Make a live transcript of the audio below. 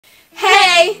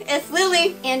Hey, it's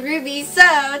Lily and Ruby.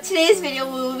 So today's video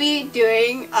we will be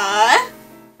doing a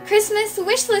Christmas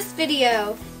wish list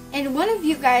video, and one of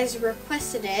you guys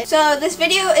requested it. So this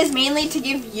video is mainly to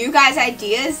give you guys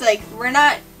ideas. Like, we're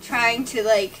not trying to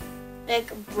like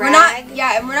brag.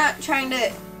 We're not trying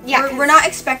to we're not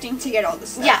expecting to get all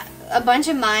this stuff. Yeah, a bunch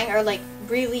of mine are like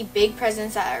really big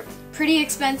presents that are pretty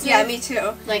expensive. Yeah, me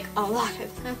too. Like a lot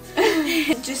of them.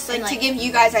 Just like to give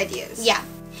you guys ideas. Yeah.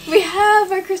 We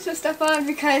have our Christmas stuff on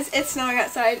because it's snowing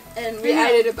outside and we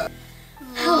added a bow.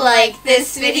 Like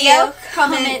this video,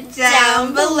 comment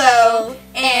down below,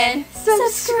 and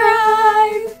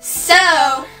subscribe.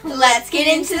 So, let's get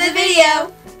into the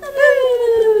video.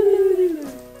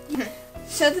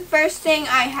 So the first thing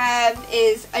I have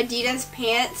is Adidas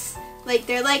pants. Like,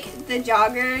 they're like the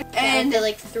jogger, and they're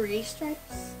like 3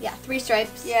 stripes. Yeah, 3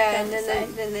 stripes. Yeah, and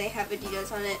then they have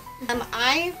Adidas on it.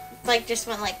 I like just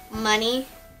want like money,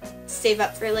 save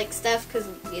up for like stuff because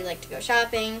we like to go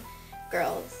shopping.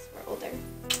 Girls, we're older,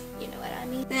 you know what I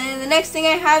mean. Then the next thing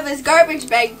I have is garbage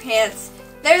bag pants.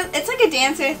 It's like a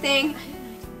dancer thing.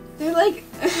 They're like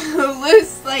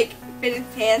loose, like fitted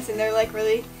pants, and they're like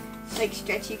really like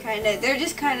stretchy kind of. They're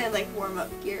just kind of like warm up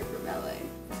gear for ballet.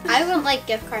 I want like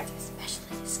gift cards,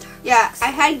 especially to Starbucks. Yeah, I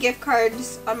had gift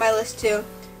cards on my list too.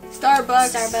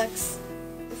 Starbucks,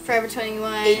 Forever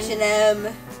 21,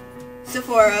 H&M,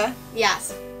 Sephora.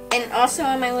 Yes. And also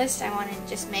on my list, I wanted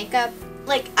just makeup.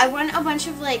 Like, I want a bunch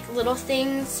of like little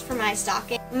things for my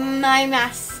stocking. My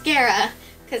mascara,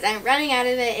 because I'm running out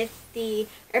of it. It's the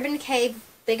Urban Decay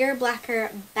Bigger,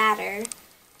 Blacker, Badder.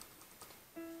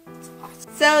 It's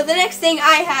awesome. So the next thing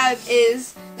I have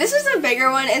is, this is a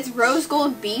bigger one. It's rose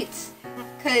gold beats,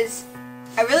 because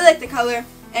I really like the color,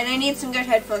 and I need some good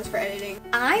headphones for editing.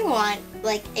 I want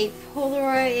like a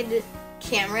Polaroid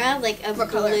camera, like a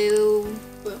blue,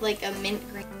 like a mint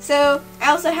green. So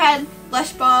I also had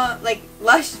Lush Balm, like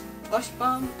Lush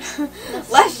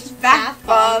bath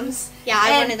bombs. Yeah,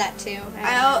 I wanted that too.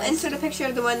 I'll insert a picture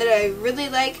of the one that I really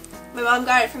like. My mom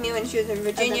got it for me when she was in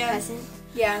Virginia.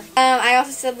 Yeah. I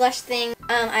also said Lush thing.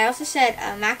 I also said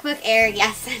MacBook Air.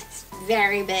 Yes, that's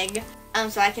very big.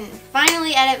 So I can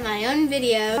finally edit my own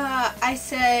video. I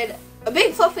said a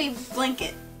big fluffy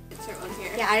blanket. Insert one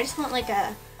here. Yeah, I just want like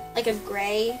a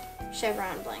gray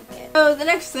chevron blanket. So the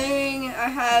next thing I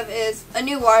have is a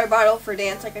new water bottle for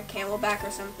dance, like a Camelback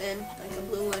or something, like a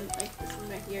blue one, like this one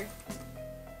right here.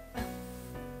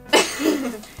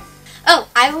 Oh,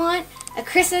 I want a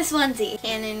Christmas onesie.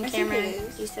 Canon camera.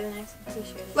 G7X.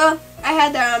 Well, I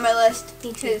had that on my list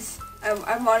because I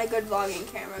want a good vlogging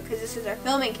camera because this is our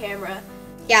filming camera.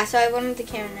 Yeah, so I wanted the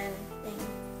Canon thing.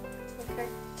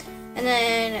 And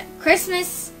then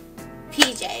Christmas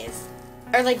PJs,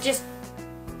 or like just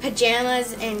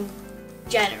pajamas in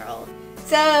general.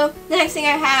 So the next thing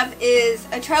I have is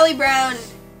the Charlie Brown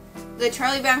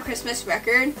Christmas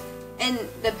record and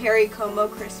the Perry Como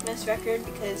Christmas record,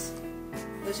 because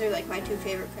those are like my 2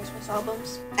 favorite Christmas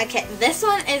albums. Okay, this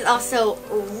one is also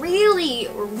really,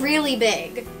 really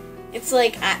big. It's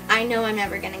like, I know I'm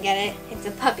never gonna get it. It's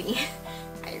a puppy.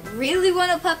 I really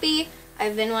want a puppy.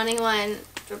 I've been wanting one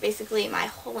for basically my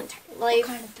whole entire life.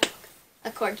 What kind of dog? A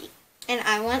corgi. And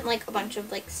I want like a bunch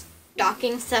of like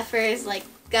stocking stuffers, like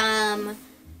gum,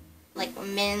 like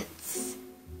mints,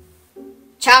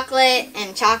 chocolate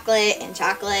and chocolate and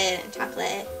chocolate and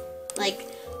chocolate. Like,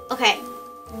 okay,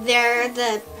 they're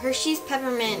the Hershey's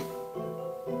Peppermint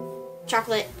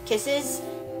Chocolate Kisses.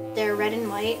 They're red and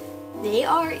white. They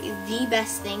are the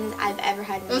best things I've ever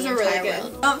had in the entire really good.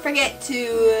 world. Don't forget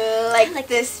to like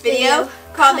this video,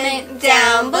 comment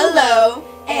down below,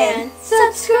 and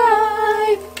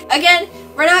subscribe. Again,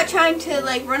 we're not trying to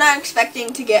we're not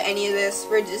expecting to get any of this.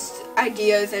 We're just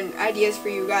ideas for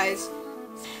you guys.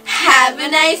 Have a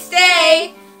nice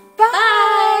day.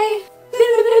 Bye.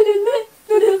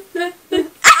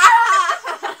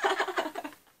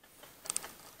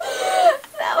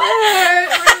 That one hurt.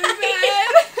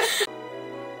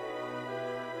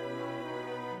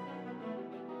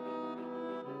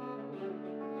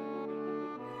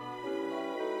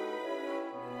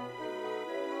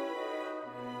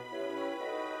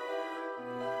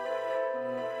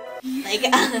 Like,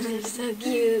 they're so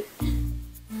cute.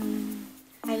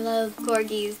 I love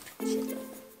corgis.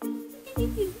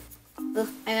 Ugh,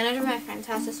 I went over to my friend's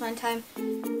house this one time. I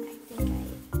think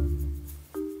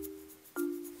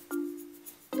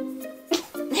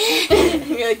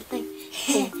You're like,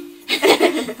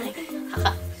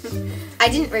 I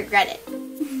didn't regret it.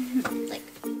 Like,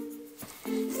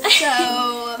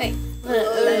 so. Wait.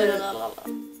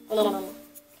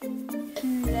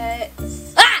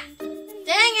 Let's. Ah!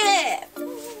 Dang it!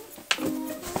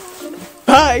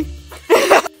 Bye.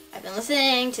 been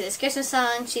listening to this Christmas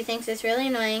song. She thinks it's really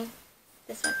annoying.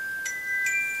 This one.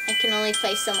 I can only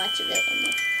play so much of it in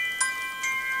there.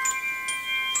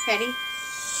 Ready?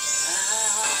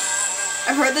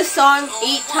 I've heard this song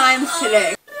 8 times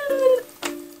today.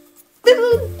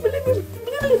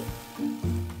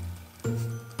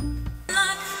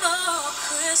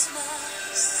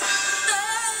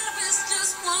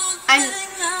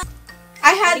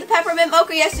 I had the peppermint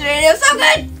mocha yesterday and it was so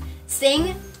good!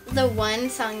 Sing the one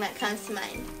song that comes to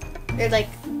mind. Or like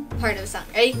part of a song.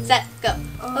 Ready, set, go.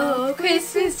 Oh,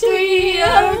 Christmas tree,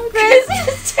 oh,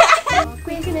 Christmas tree. Oh,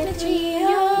 Christmas tree,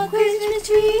 oh, Christmas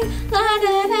tree. La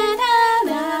da da da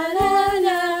da da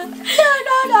da. Da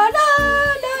da da da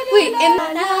da. Wait,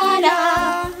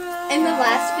 in the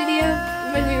last video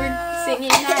when we were singing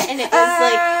that and it was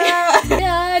like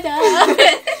da da.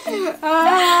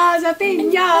 Ah, the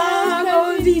piña,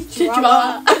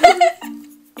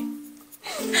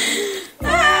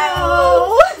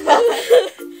 Ow!